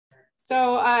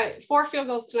So 4 field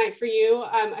goals tonight for you.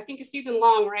 I think a season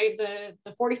long, right?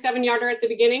 The 47-yarder at the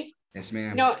beginning. Yes,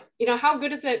 ma'am. How good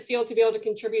does it feel to be able to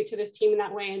contribute to this team in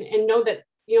that way and know that,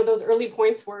 those early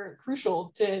points were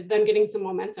crucial to them getting some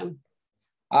momentum?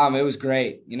 It was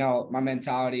great. My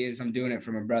mentality is I'm doing it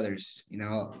for my brothers.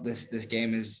 This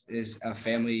game is a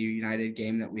family united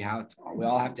game that we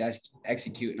all have to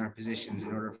execute in our positions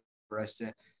in order for us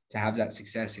to have that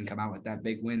success and come out with that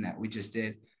big win that we just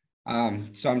did.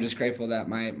 So I'm just grateful that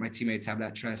my teammates have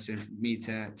that trust in me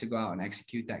to go out and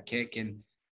execute that kick.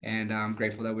 And I'm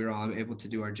grateful that we were all able to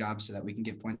do our job so that we can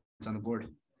get points on the board.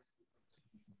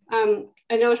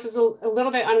 I know this is a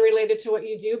little bit unrelated to what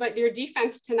you do, but your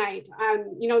defense tonight,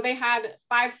 they had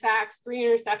 5 sacks, 3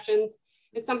 interceptions.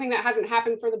 It's something that hasn't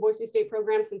happened for the Boise State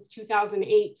program since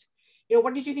 2008.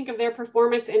 What did you think of their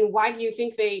performance, and why do you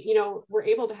think they, were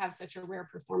able to have such a rare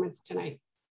performance tonight?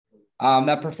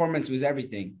 That performance was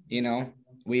everything.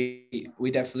 We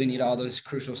definitely need all those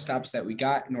crucial stops that we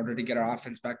got in order to get our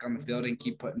offense back on the field and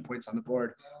keep putting points on the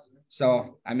board.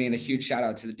 So, a huge shout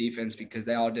out to the defense because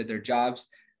they all did their jobs.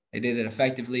 They did it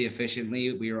effectively,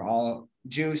 efficiently. We were all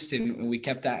juiced and we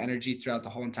kept that energy throughout the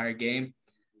whole entire game.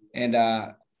 And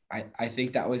I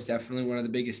think that was definitely one of the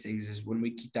biggest things is when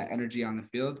we keep that energy on the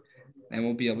field, then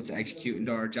we'll be able to execute and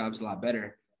do our jobs a lot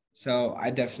better. So I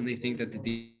definitely think that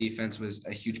the defense was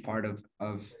a huge part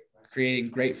of creating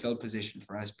great field position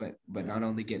for us, but not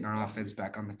only getting our offense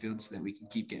back on the field so that we can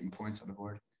keep getting points on the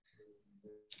board.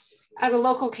 As a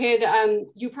local kid,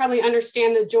 you probably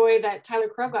understand the joy that Tyler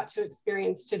Crow got to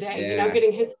experience today, Yeah.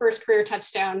 Getting his first career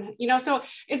touchdown, so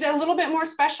is it a little bit more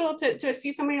special to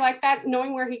see somebody like that,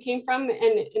 knowing where he came from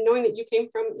and knowing that you came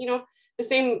from, the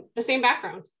same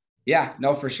background? Yeah,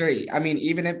 no, for sure.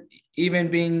 Even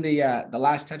being the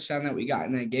last touchdown that we got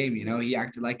in that game, he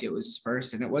acted like it was his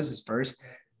first, and it was his first,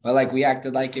 but we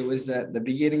acted like it was the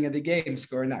beginning of the game,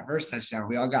 scoring that first touchdown.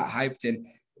 We all got hyped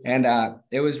and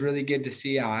it was really good to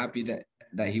see how happy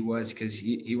that he was because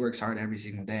he works hard every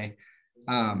single day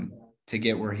to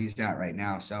get where he's at right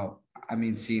now. So,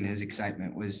 seeing his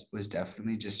excitement was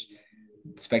definitely just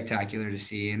spectacular to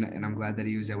see. And I'm glad that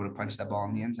he was able to punch that ball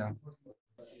in the end zone.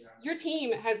 Your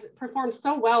team has performed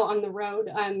so well on the road,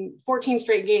 14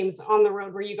 straight games on the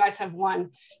road where you guys have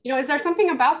won. Is there something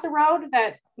about the road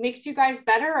that makes you guys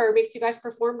better or makes you guys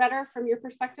perform better from your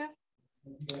perspective?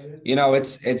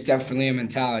 It's definitely a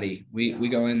mentality. We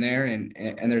go in there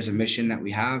and there's a mission that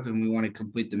we have and we want to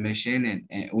complete the mission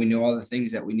and we know all the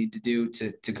things that we need to do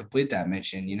to complete that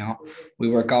mission. We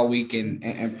work all week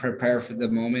and prepare for the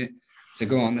moment to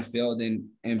go on the field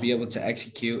and be able to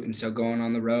execute. And so going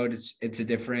on the road, I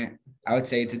would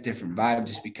say it's a different vibe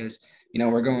just because,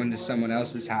 we're going to someone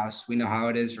else's house. We know how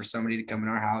it is for somebody to come in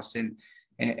our house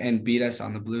and beat us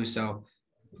on the blue. So,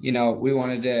 we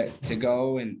wanted to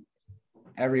go and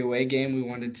every away game, we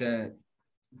wanted to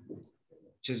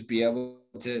just be able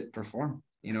to perform.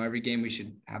 Every game we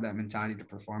should have that mentality to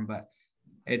perform, but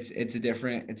it's a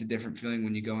different feeling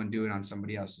when you go and do it on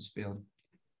somebody else's field.